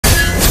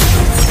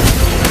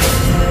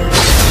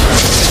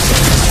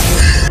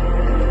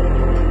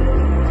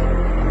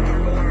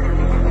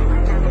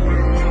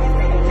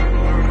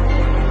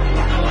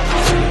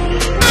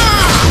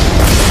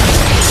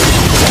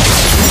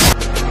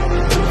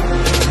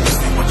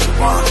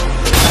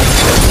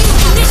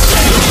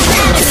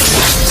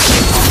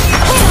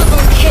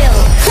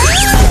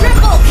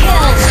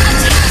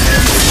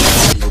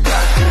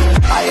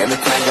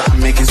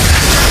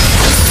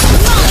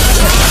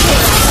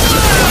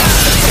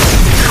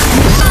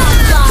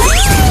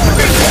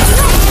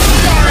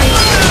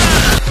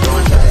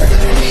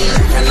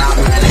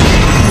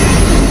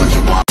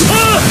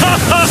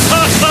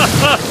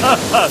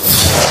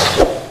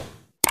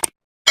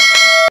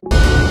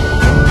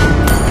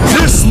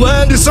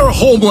our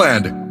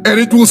homeland, and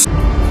it will...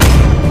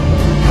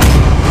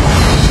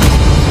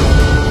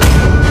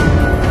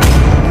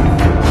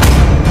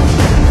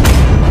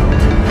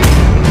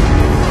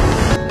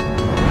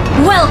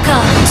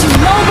 Welcome to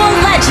Mobile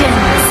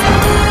Legends!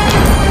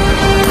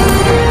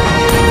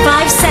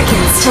 5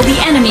 seconds till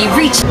the enemy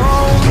reaches...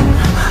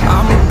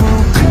 I'm a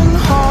broken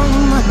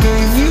home. I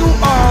gave you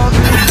all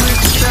the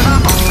bricks that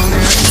I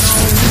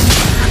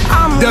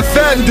own.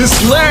 Defend this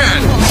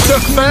land!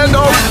 Defend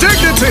our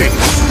dignity!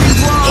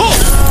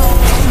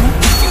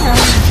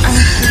 I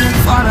shouldn't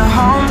fight at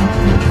home,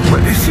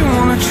 but if you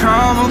wanna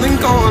travel, then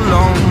go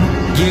alone.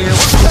 Yeah,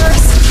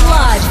 First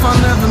blood! I'll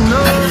never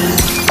know.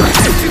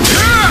 If you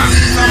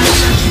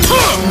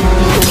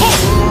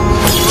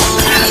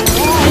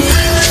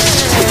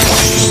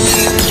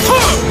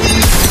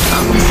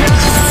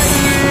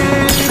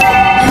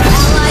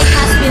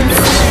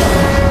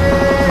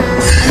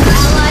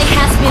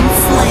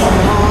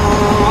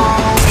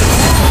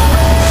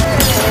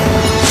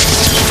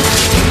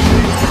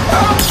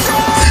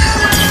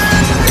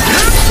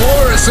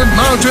And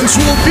mountains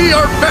will be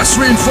our best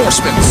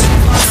reinforcements.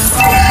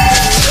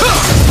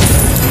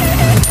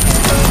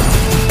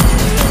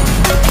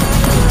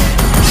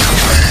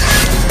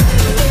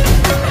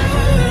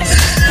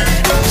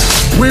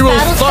 We will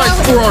fight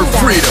for our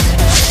freedom.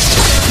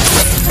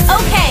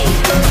 Okay.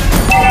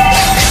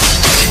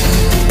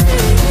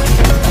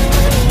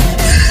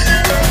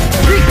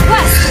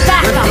 Request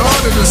backup. The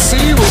God of the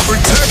sea will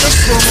protect us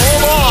from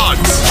all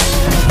odds.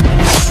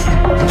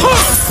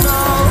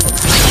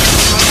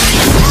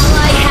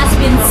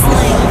 Been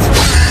slain.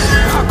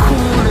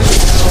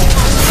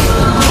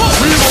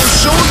 We will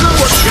show them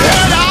what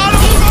get out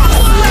of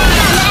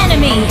an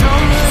enemy.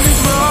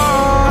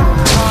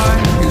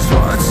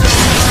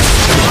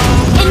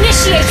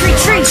 Initiate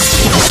retreat.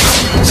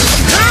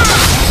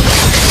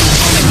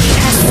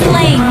 Has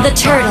slain the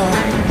turtle.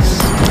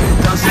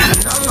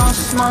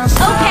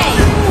 Okay.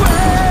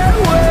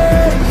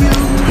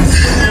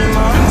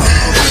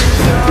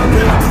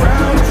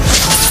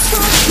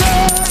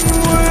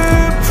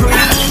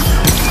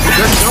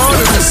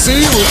 The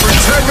sea will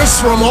protect us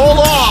from all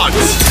odds!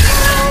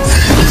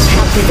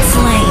 Have been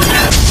slain.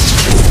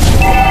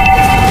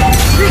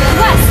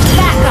 Request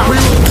backup! We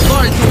will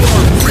fight for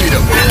our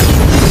freedom!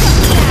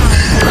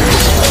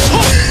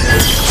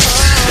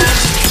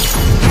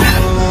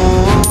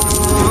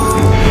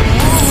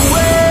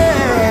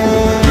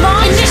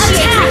 Launch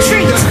attack!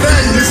 Retreat!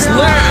 Defend this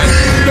land!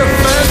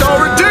 Defend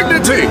our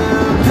dignity!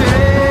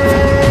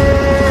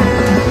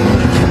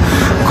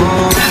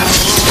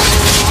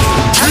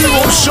 We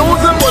will show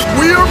them what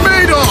we are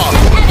made of!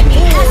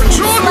 Enemy has been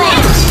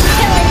slain!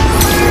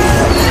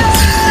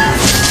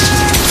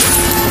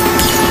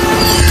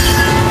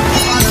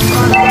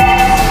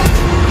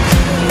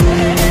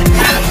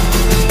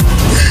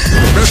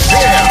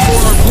 Prepare for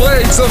our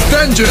blades of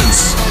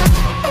vengeance!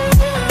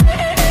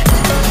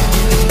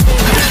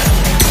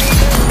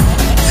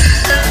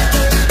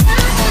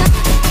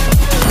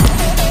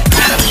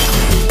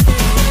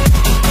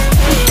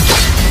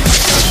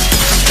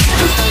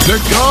 The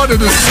God of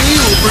the sea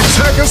will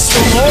protect us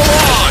from all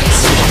odds!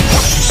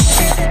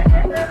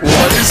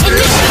 What is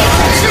this?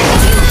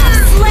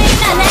 Slain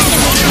an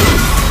enemy!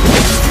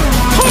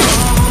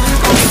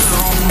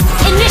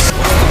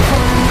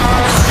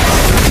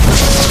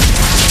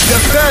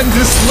 Defend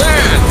this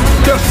land!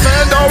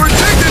 Defend our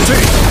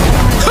dignity!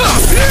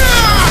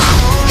 Yeah!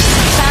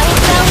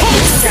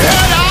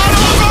 Get out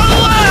of our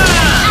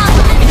land!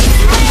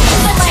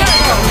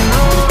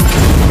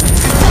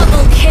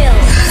 Double kill!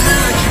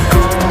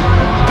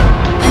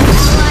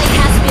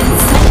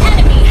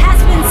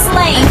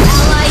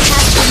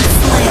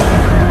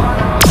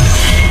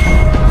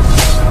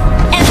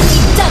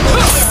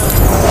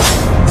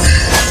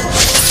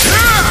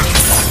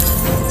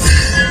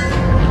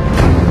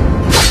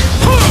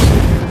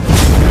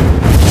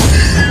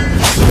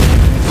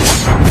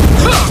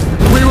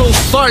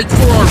 Fight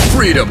for our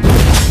freedom!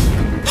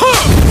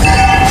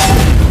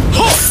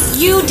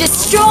 You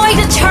destroyed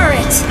a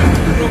turret!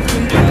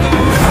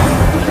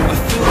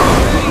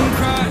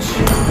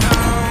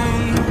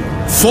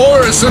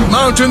 Forests and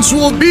mountains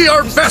will be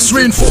our best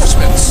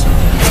reinforcements!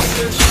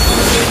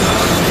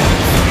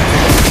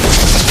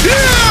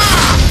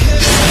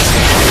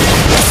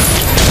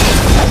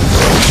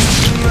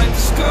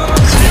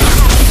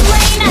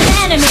 Slain an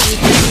enemy!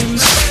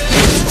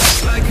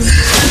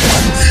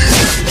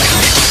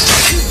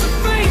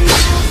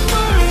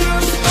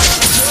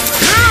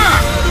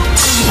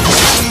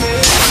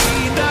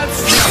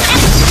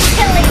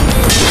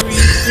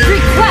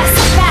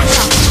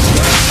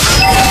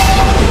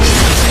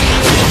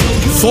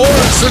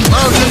 Forests and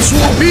mountains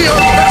will be our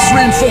best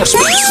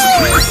reinforcements!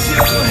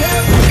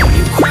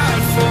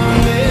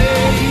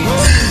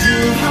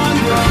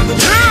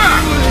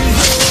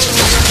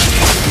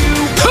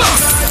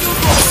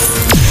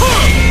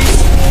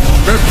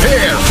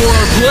 Prepare for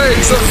our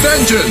blaze of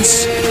vengeance!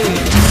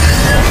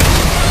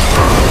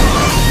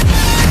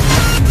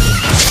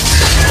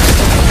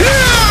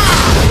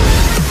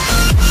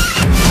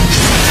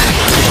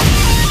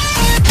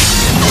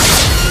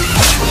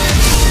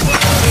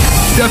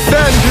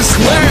 Defend this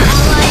land!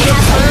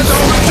 Defend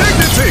our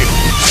dignity!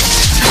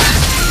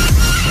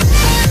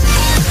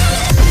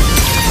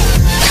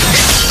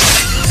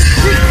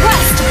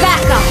 Request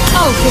backup!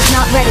 Ult is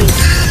not ready.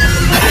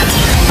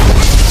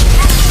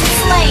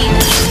 Slain.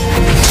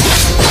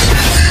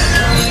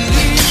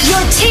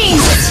 Your team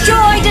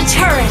destroyed a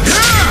turret.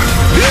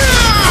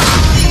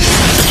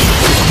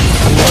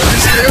 What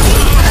is this?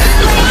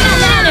 Slain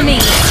an enemy.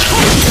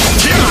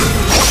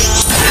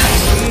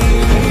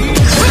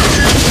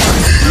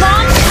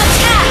 Launch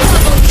attack.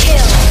 Double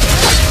kill.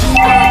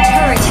 Our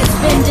turret has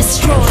been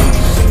destroyed.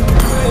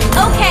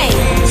 Okay.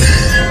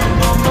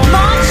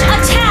 Launch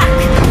attack.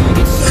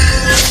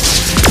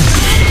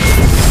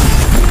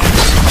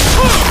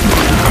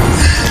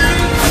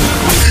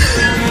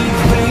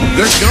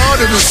 The god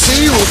of the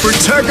sea will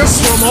protect us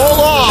from all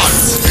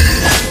odds!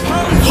 An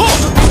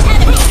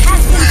enemy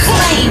has been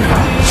slain.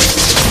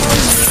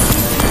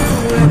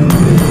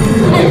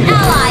 An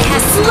ally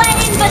has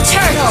slain the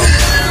turtle.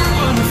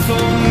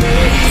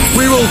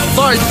 We will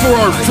fight for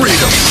our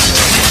freedom!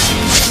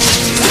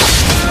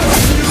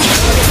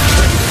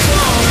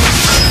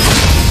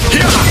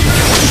 Killing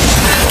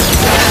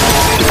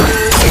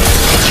spree.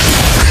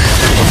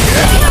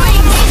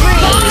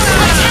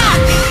 Attack.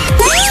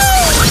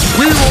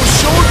 We will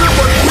show them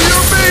what we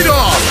are made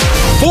of!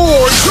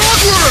 Forge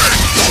onward!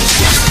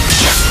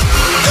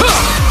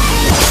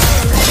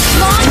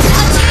 Launch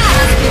attack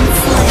has been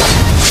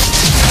slain.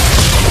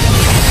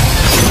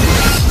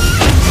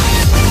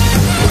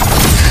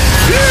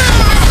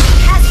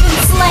 Has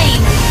been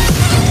slain.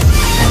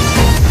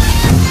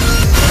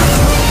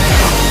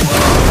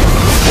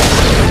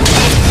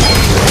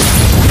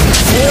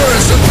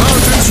 Forests and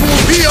mountains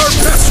will be our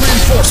best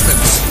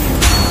reinforcements!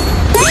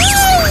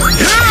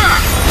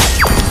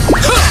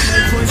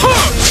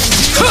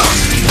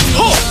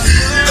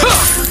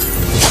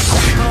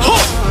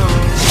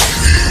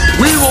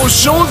 We will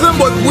show them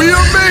what we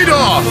are made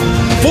of!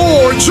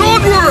 Forge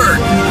onward!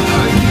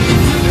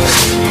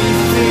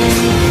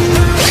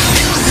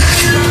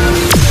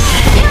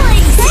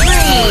 Killing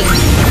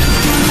spree.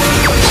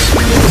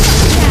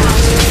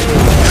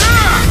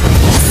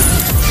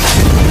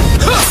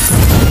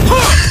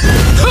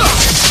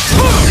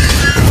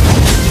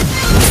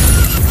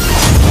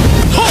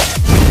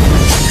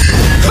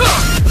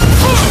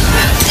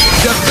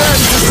 Defend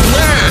this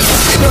land!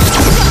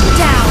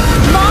 Down.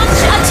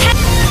 Launch attack.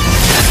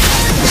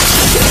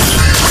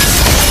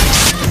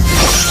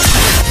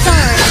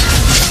 Third.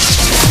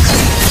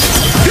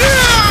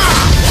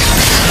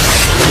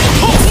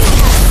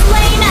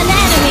 Slain an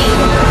enemy.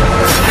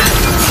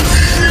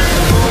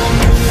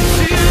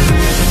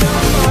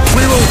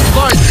 We will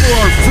fight for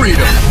our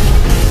freedom!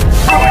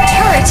 Our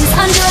turret is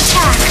under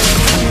attack.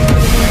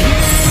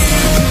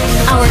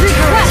 Our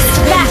request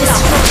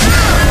backup.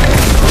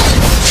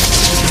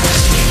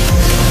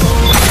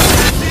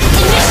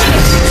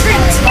 Initiate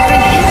retreat. Our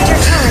inhibitor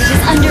turret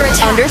is under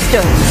attack.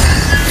 Understood.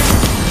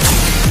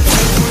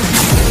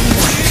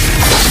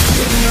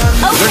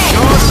 The Okay.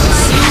 god of the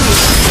sea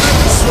will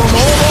protect us from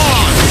all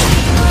odds!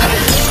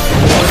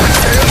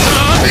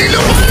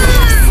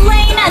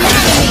 Slain an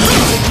enemy.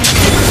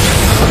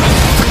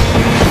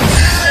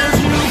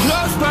 Enemy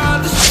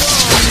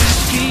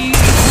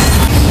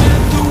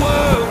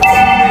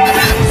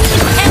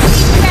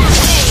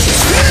rampage.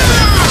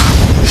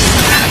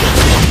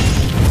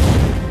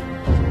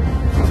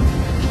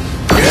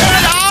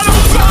 Get out of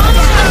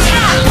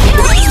Attack.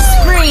 Killing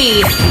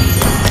spree.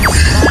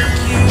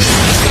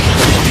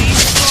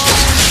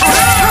 Our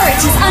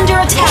turret is under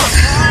attack.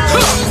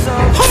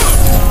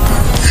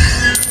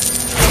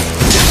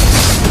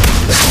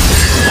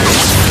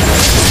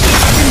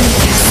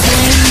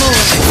 Slain more.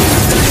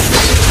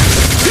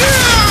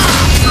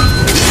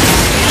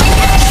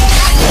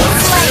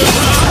 Slain.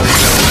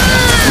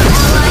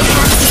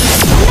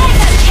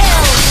 Mega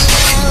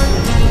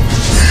kill.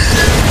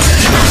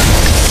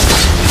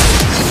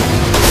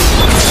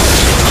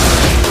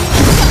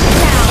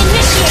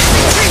 Initiate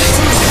retreat.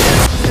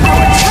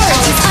 Our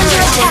turret is under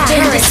attack.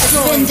 Turret has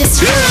been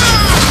destroyed.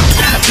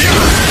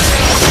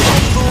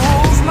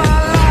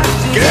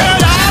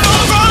 Get out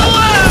of our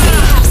land!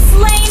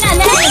 Slain an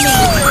enemy.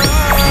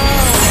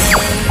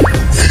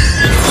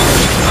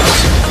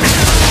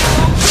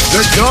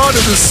 The god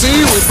of the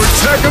sea will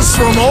protect us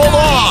from all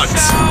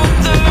odds!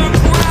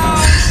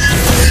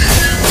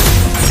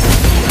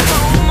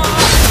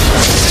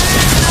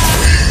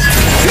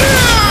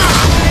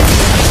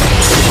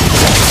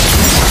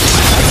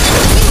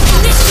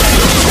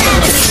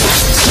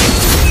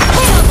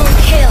 Double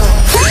kill.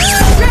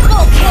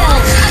 Triple kill.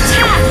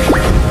 Attack.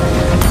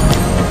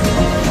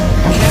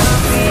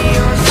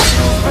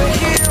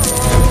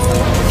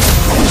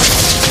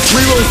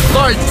 We will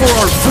fight for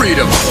our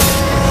freedom!